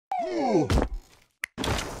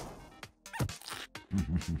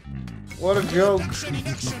What a joke.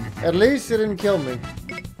 At least it didn't kill me.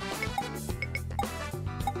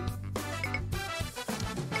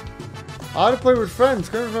 How to play with friends?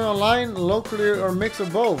 Currently online, locally, or mix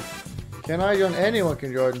of both? Can I join? Anyone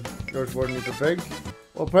can join. George Warden, you pig.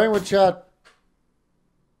 Well, playing with chat.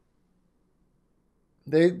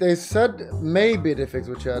 They said maybe they fixed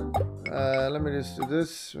with chat. Let me just do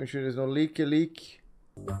this. Make sure there's no leak.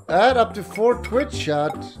 Add up to 4 Twitch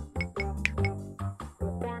chat.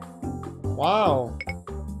 Wow.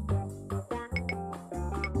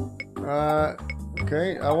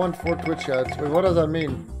 Okay, I want 4 Twitch chats. Wait, what does that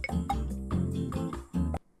mean?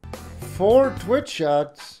 4 Twitch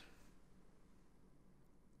chats?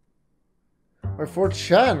 Or 4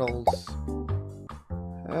 channels?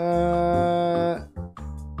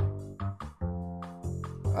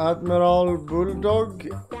 AdmiralBulldog.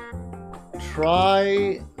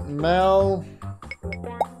 Try Mel.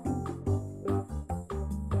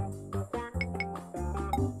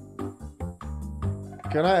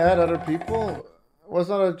 Can I add other people? What's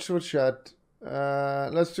not a Twitch chat?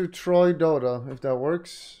 Let's do Troy Dota, if that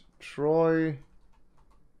works. Troy.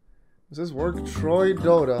 Does this work? Troy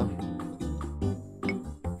Dota.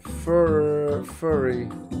 Furry.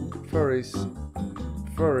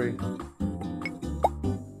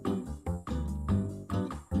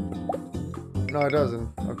 No, it doesn't.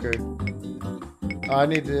 Okay. I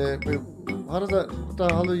need to. How does that? What the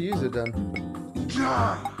hell do you use it then?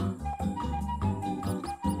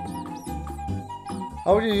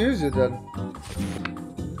 How would you use it then?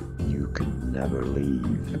 You could never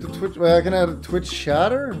leave. At the Twitch. Wait, I can add a Twitch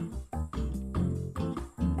chatter?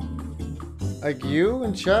 Like you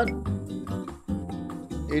in chat?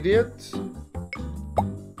 Idiot.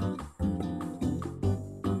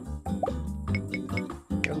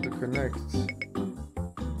 Got to connect.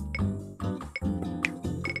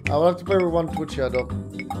 I'll have to play with 1 Twitch chat though.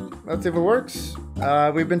 Let's see if it works.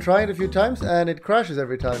 We've been trying it a few times and it crashes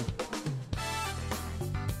every time.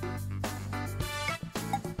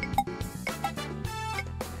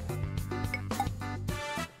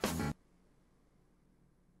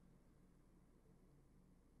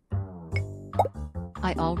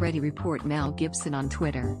 I already report Mel Gibson on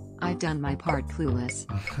Twitter. I've done my part, clueless.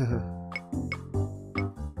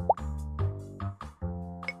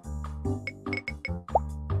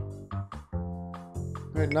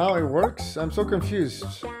 Wait, now it works? I'm so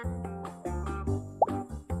confused.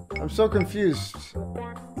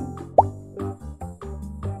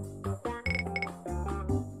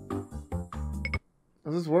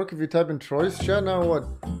 Does this work if you type in Troy's chat now or what?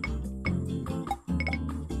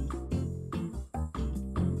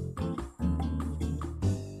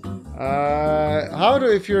 How do,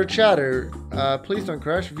 if you're a chatter, please don't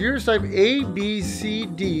crash. Viewers type A, B, C,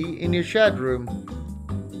 D in your chat room.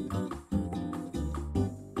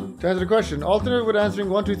 To answer the question, alternate with answering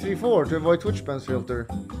 1, 2, 3, 4 to avoid Twitch spams filter.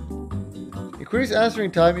 Increase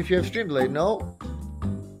answering time if you have stream delay. No.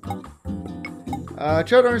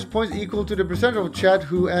 Chat earns points equal to the percentage of chat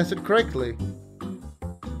who answered correctly.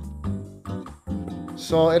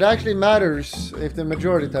 So it actually matters if the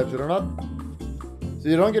majority types it or not. So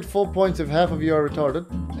you don't get full points if half of you are retarded.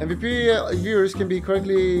 MVP viewers can be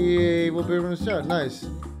correctly will be able to chat. Nice.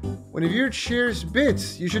 When a viewer shares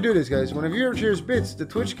bits, you should do this, guys. When a viewer shares bits, the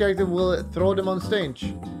Twitch character will throw them on stage.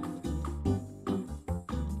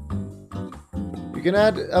 You can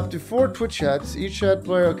add up to 4 Twitch chats. Each chat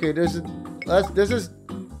player. Okay, this is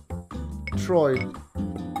Troy.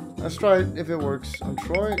 Let's try it if it works on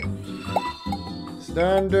Troy.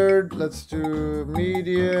 Standard. Let's do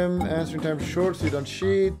medium. Answering time short so you don't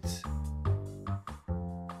cheat.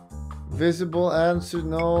 Visible answer.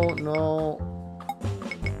 No.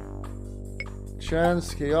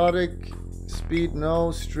 Chance, chaotic, speed,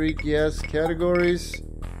 no, streak, yes, categories,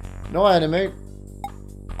 no anime,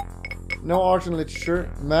 no art and literature,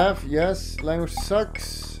 math, yes, language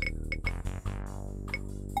sucks,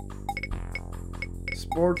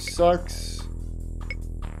 sports sucks,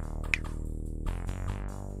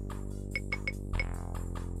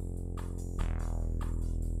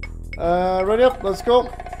 ready up, let's go.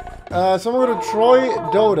 So I'm going to Troy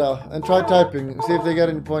Dota and try typing, see if they get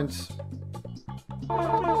any points.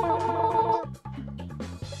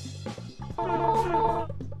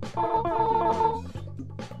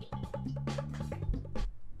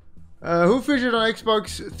 Who featured on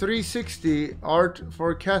Xbox 360 art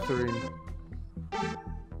for Catherine?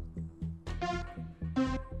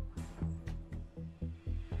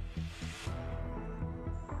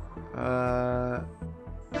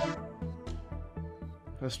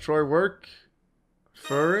 Does Troy work?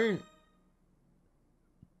 Furry?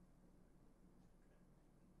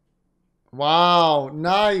 Wow,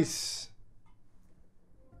 nice.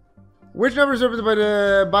 Which number is represented by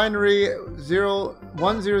the binary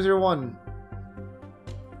 1001?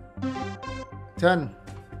 10.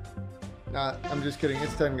 Nah, I'm just kidding.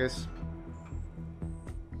 It's 10, guys.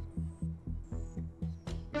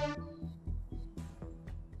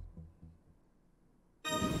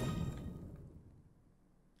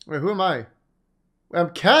 Wait, who am I?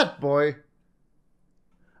 I'm Cat Boy.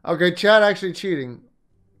 Okay, Chad actually cheating.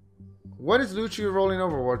 What is Lucio rolling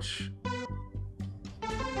Overwatch?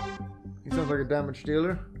 He sounds like a damage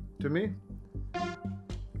dealer to me.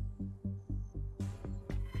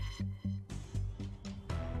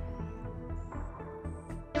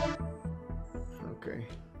 Okay.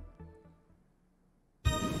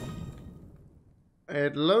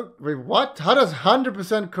 It looked. Wait, what? How does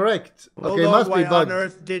 100% correct? Okay, it must be why bugged. on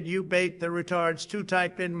earth did you bait the retards to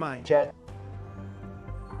type in mine? Chat.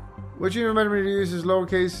 Which you remember me to use is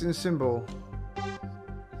lowercase in symbol.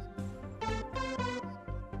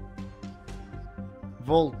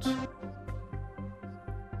 Volt.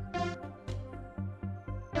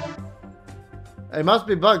 It must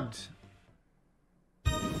be bugged.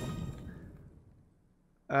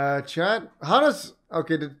 Chat. How does?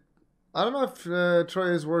 Okay, I don't know if Troy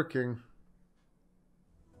is working.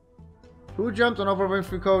 Who jumped on Oprah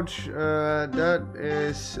Winfrey coach? That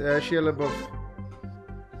is Sheila Buff.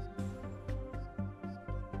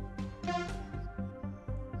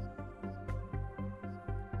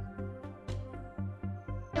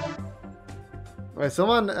 Wait,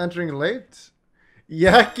 someone entering late?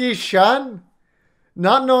 Yaki Shan?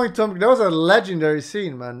 Not knowing Tom, that was a legendary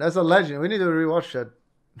scene, man. That's a legend. We need to rewatch that.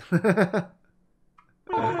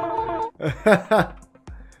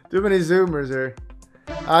 Too many zoomers here.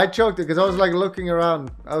 I choked it because I was like looking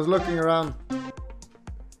around. I was looking around.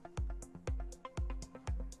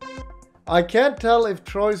 I can't tell if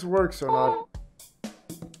Troy's works or not.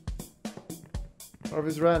 Or if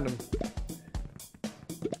it's random.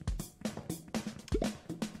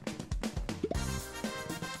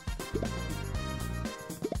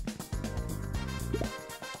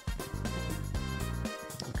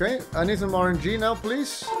 Okay, I need some RNG now,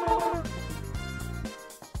 please.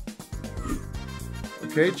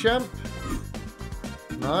 Okay, champ.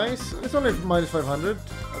 Nice. It's only minus 500.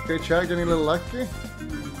 Okay, Chad getting a little lucky.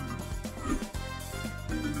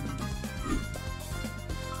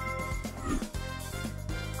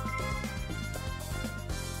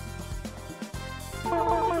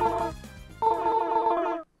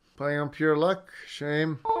 Playing on pure luck.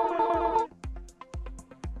 Shame.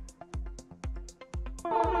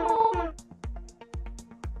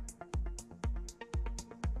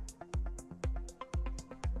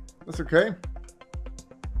 That's okay.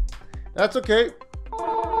 That's okay.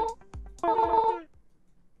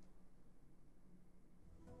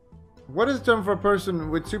 What is the term for a person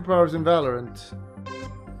with superpowers in Valorant?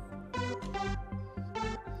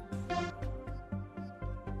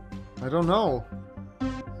 I don't know.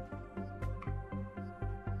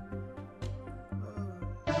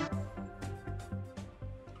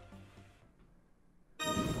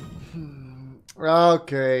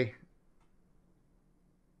 Okay.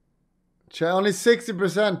 Only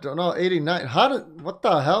 60%. Oh no, 89. How did? What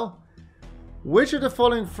the hell? Which of the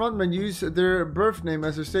following frontmen use their birth name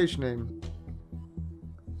as their stage name?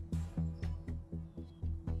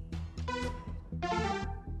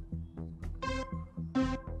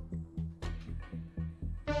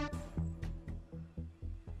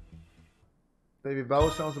 Baby Bow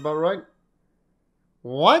sounds about right.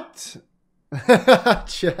 What?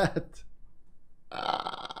 Chat.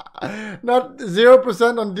 Not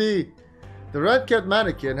 0% on D. The red cat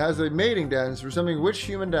mannequin has a mating dance resembling which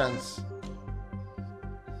human dance?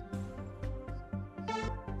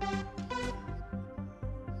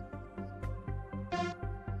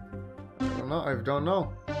 I don't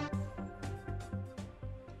know.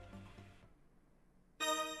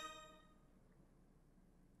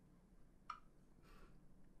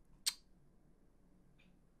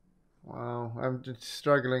 Wow, I'm just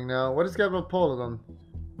struggling now. What is Gabriel Paul done?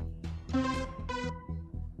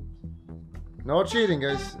 No cheating,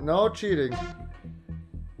 guys. No cheating.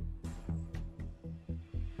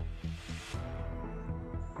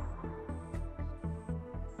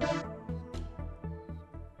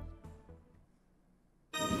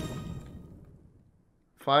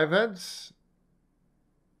 Five heads.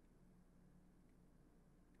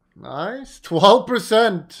 Nice.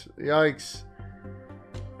 12%. Yikes.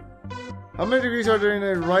 How many degrees are there in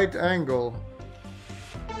a right angle?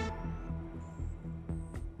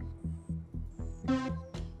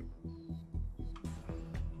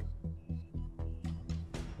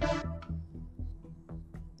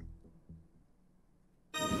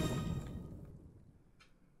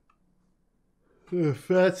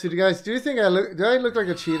 Fancy guys. Do you think do I look like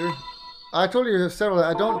a cheater? I told you several.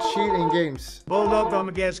 I don't cheat in games. Bulldog on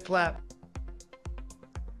gas clap.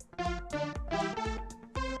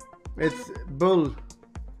 It's bull.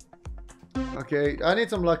 Okay, I need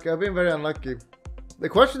some luck. I've been very unlucky. The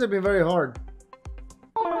questions have been very hard.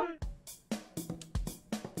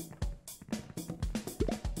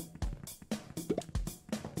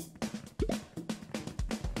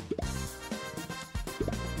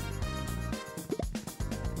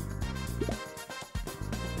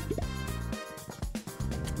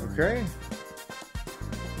 Okay.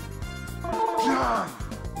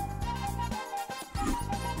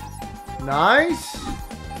 Nice.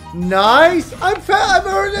 Nice. I'm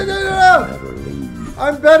better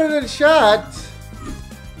than chat.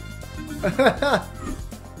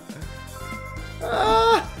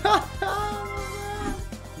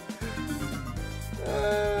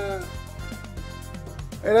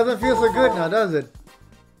 It doesn't feel so good now, does it?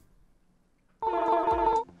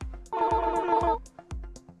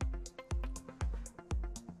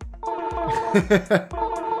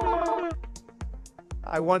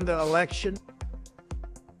 I won the election.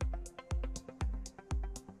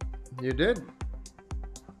 You did.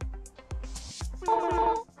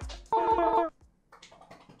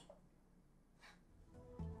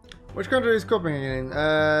 Which country is Copenhagen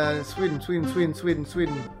in? Sweden, Sweden, Sweden, Sweden,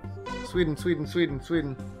 Sweden. Sweden, Sweden, Sweden,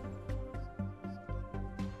 Sweden.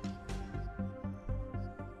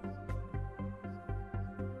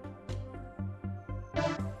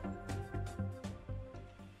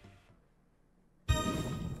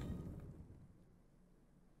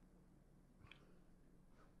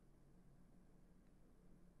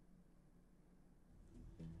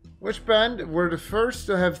 Which band were the first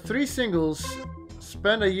to have 3 singles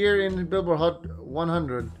spend a year in Billboard Hot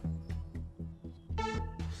 100?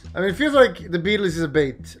 I mean, it feels like the Beatles is a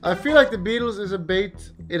bait. I feel like the Beatles is a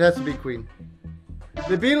bait. It has to be Queen.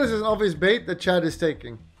 The Beatles is an obvious bait that Chad is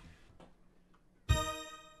taking.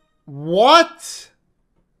 What?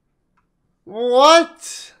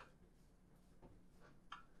 What?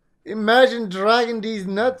 Imagine dragging these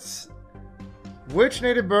nuts. Which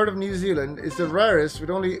native bird of New Zealand is the rarest with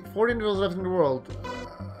only 14 individuals left in the world?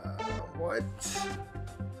 What?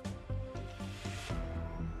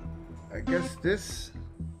 I guess this.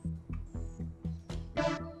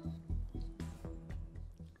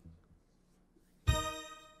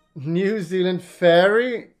 New Zealand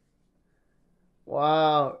fairy?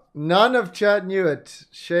 Wow. None of chat knew it.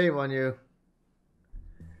 Shame on you.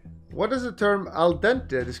 What does the term al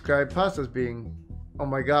dente describe pasta as being? Oh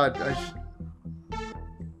my god.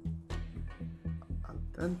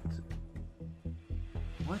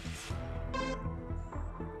 What?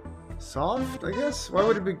 Soft, I guess? Why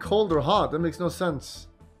would it be cold or hot? That makes no sense.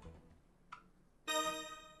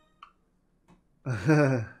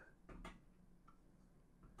 A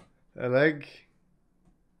leg.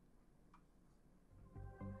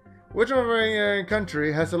 Which of our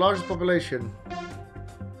country has the largest population?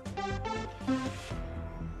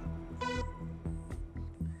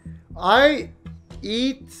 I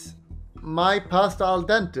eat my pasta al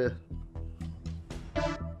dente.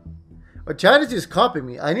 But Chad is just copying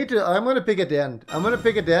me. I'm gonna pick at the end. I'm gonna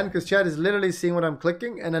pick at the end because Chad is literally seeing what I'm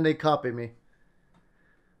clicking and then they copy me.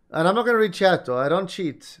 And I'm not gonna read chat though. I don't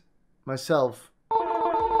cheat myself.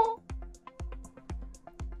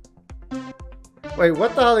 Wait,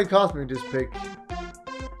 what the hell did Cosmic just pick?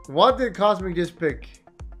 What did Cosmic just pick?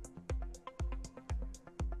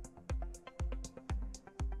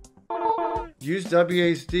 Use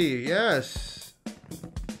WASD, yes.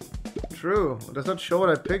 True. Does not show what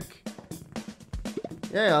I pick.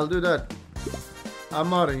 Yeah, I'll do that. I'm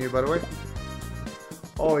modding you, by the way.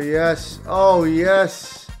 Oh, yes. Oh,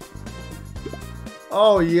 yes.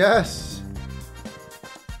 Oh, yes.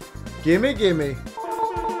 Gimme, gimme.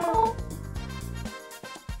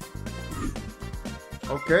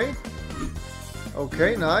 Okay.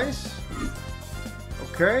 Okay, nice.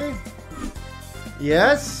 Okay.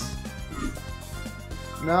 Yes.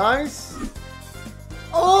 Nice.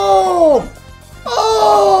 Oh!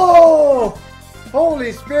 Oh!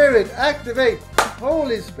 Holy Spirit, activate!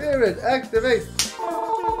 Holy Spirit, activate!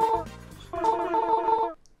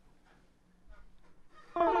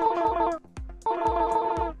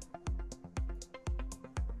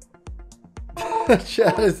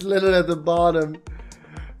 Chat is literally at the bottom.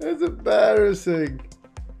 It's embarrassing.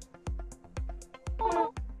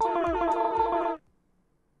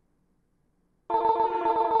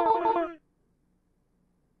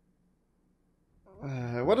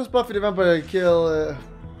 What does Buffy the Vampire kill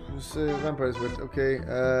vampires with? Okay,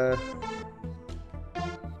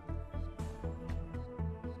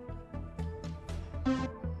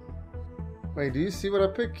 Wait, do you see what I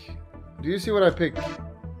pick? Do you see what I pick?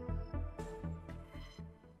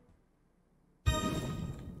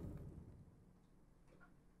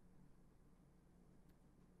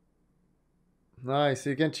 Nice,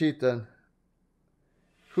 you can cheat then.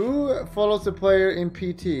 Who follows the player in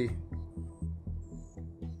PT?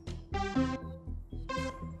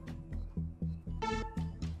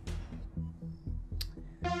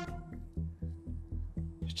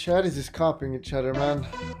 Chat is just copying each other, man.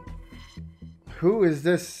 Who is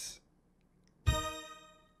this?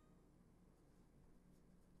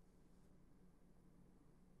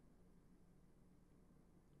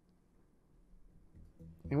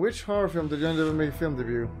 In which horror film did John ever make a film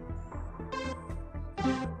debut?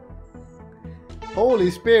 Holy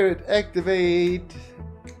Spirit, activate!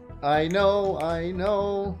 I know, I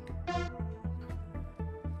know.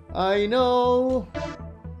 I know.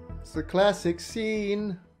 It's a classic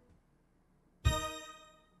scene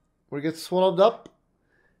where it gets swallowed up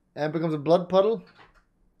and becomes a blood puddle.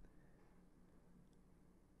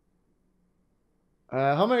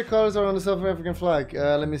 How many colors are on the South African flag?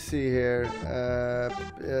 Let me see here.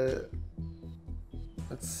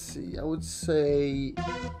 Let's see. I would say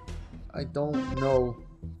I don't know.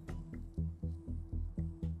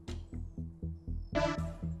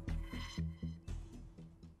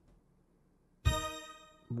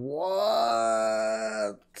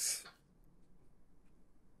 What?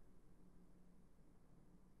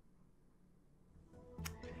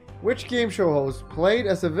 Which game show host played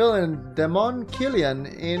as a villain Damon Killian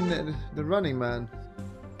in The Running Man?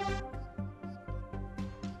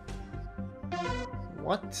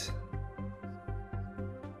 What?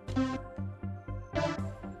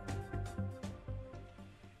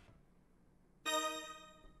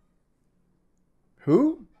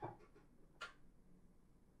 Who?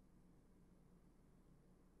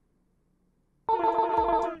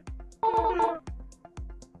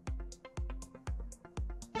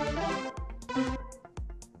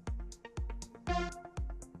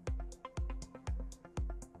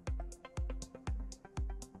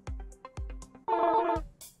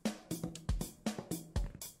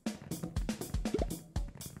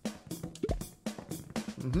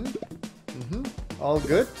 All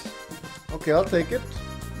good. Okay, I'll take it.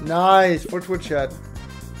 Nice for Twitch chat.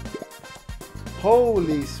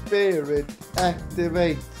 Holy Spirit,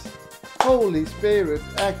 activate. Holy Spirit,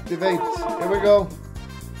 activate. Here we go.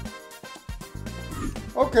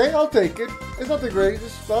 Okay, I'll take it. It's not the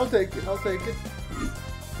greatest, but I'll take it. I'll take it.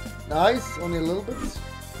 Nice, only a little bit.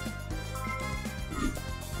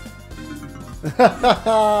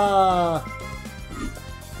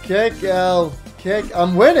 Kick L. Kick.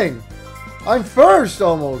 I'm winning. I'm first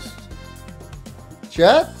almost.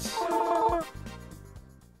 Chat.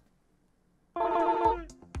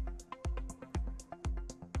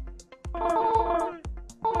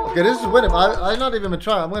 Okay, this is winning. I'm not even gonna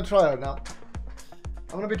try. I'm gonna try out now.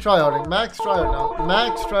 I'm gonna be tryharding. Max tryhard now.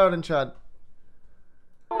 Max tryhard in chat.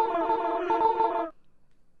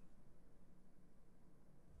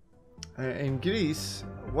 In Greece,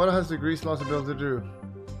 what has the Greece lost ability to do?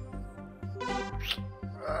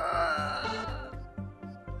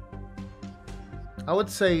 I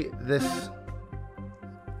would say this.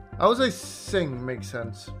 I would say sing makes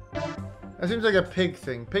sense. That seems like a pig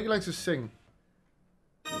thing. Pig likes to sing.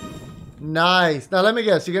 Nice. Now let me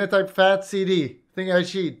guess. You're gonna type fat CD. Think I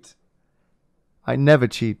cheat? I never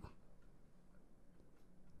cheat.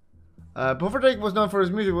 Puffer Drake was known for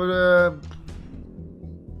his music. But,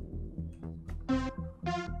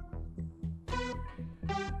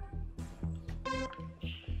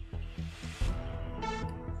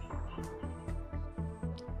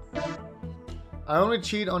 I only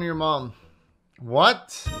cheat on your mom.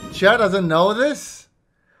 What? Chad doesn't know this?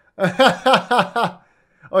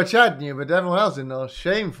 Oh, Chad knew, but everyone else didn't know.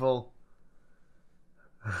 Shameful.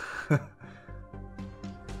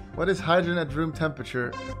 What is hydrogen at room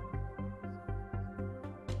temperature?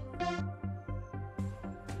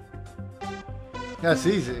 That's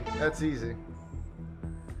easy. That's easy.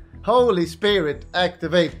 Holy Spirit,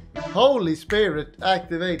 activate. Holy Spirit,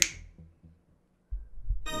 activate.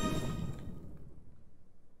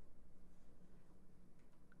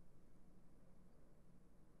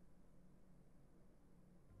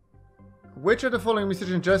 Which of the following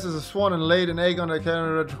musicians dressed as a swan and laid an egg on the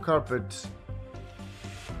red carpet?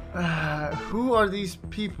 Who are these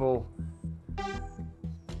people?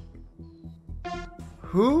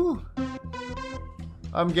 Who?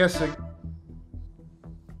 I'm guessing.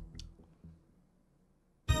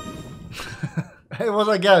 It was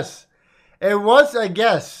a guess. It was a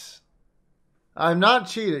guess. I'm not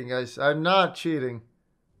cheating, guys. I'm not cheating.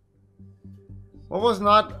 What was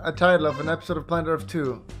not a title of an episode of Planet Earth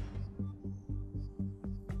 2?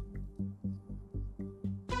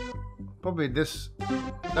 Probably this.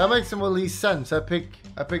 That makes some at least sense. I pick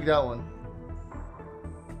that one.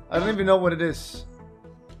 I don't even know what it is.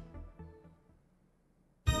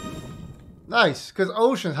 Nice, because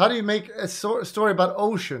oceans. How do you make a story about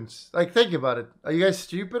oceans? Like, think about it. Are you guys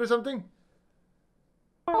stupid or something?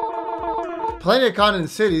 Plenty of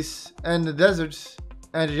continents, cities, and the deserts,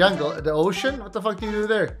 and the jungle, the ocean. What the fuck do you do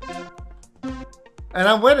there? And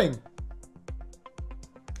I'm winning.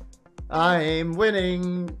 I'm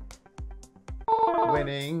winning.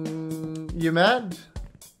 Winning. You mad?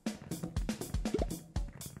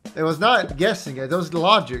 It was not guessing it. That was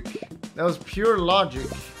logic. That was pure logic.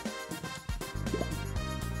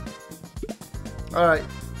 Alright.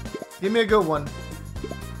 Give me a good one.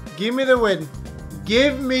 Give me the win.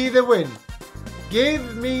 Give me the win.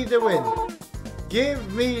 Give me the win.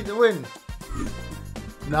 Give me the win.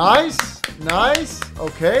 Nice. Nice.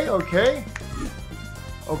 Okay, okay.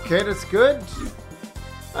 Okay, that's good.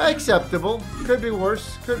 Acceptable. Could be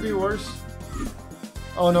worse. Could be worse.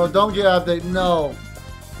 Oh no, don't get update. No.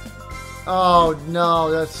 Oh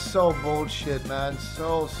no, that's so bullshit, man.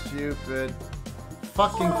 So stupid.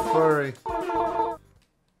 Fucking furry.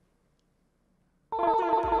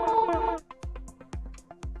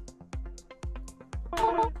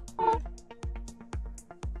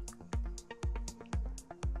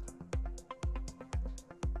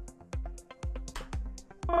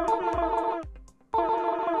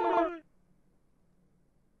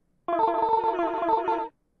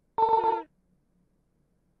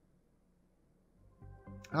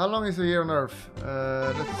 How long is a year on Earth?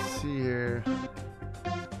 Let's see here.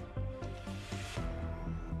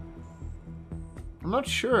 I'm not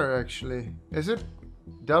sure actually. Is it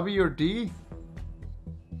W or D?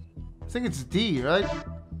 I think it's D, right?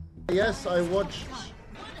 Yes, I watched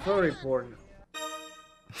furry porn.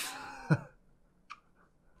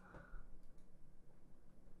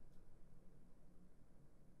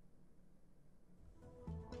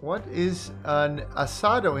 What is an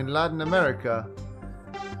asado in Latin America?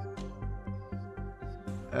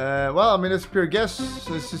 Well, I mean, it's a pure guess.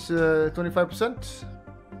 This is 25%.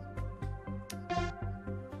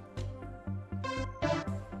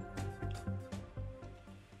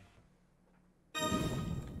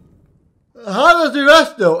 How does the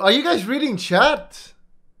rest though? Are you guys reading chat?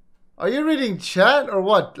 Are you reading chat or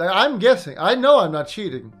what? Like, I'm guessing. I know I'm not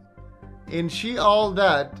cheating. In She All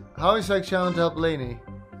That, how is that challenge to help Lainey?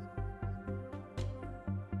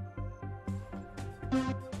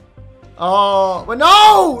 Oh, but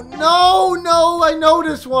no! No, no, I know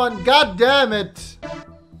this one. God damn it.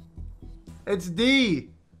 It's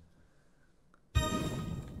D.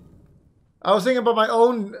 I was thinking about my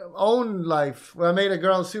own life where I made a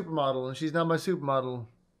girl supermodel and she's not my supermodel.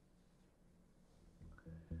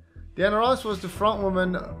 Diana Ross was the front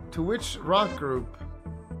woman to which rock group?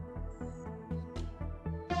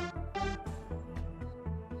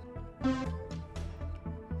 I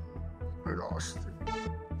lost it.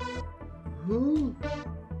 Who?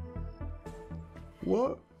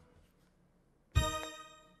 What?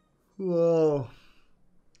 Whoa.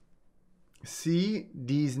 See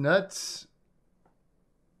these nuts?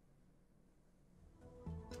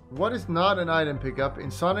 What is not an item pickup in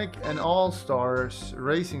Sonic and All-Stars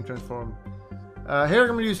Racing Transform? Here I'm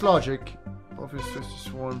gonna use logic. Obviously, just a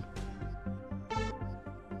swarm.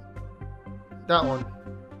 That one.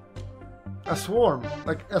 A swarm.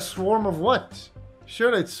 Like a swarm of what?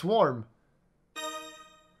 Surely it's swarm.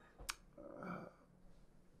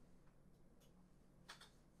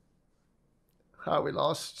 How we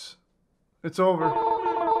lost. It's over.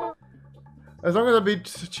 As long as I beat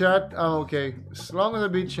chat, I'm okay. As long as I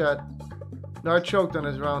beat chat. No, I choked on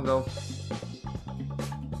this round though.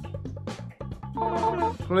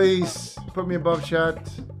 Please put me above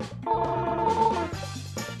chat.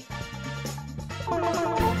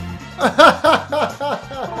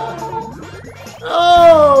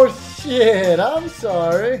 Oh shit, I'm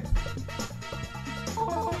sorry.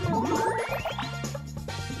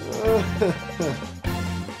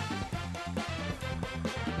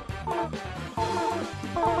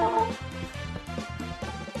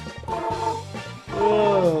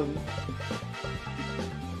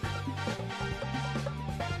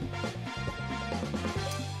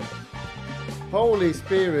 Holy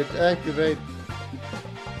Spirit, activate.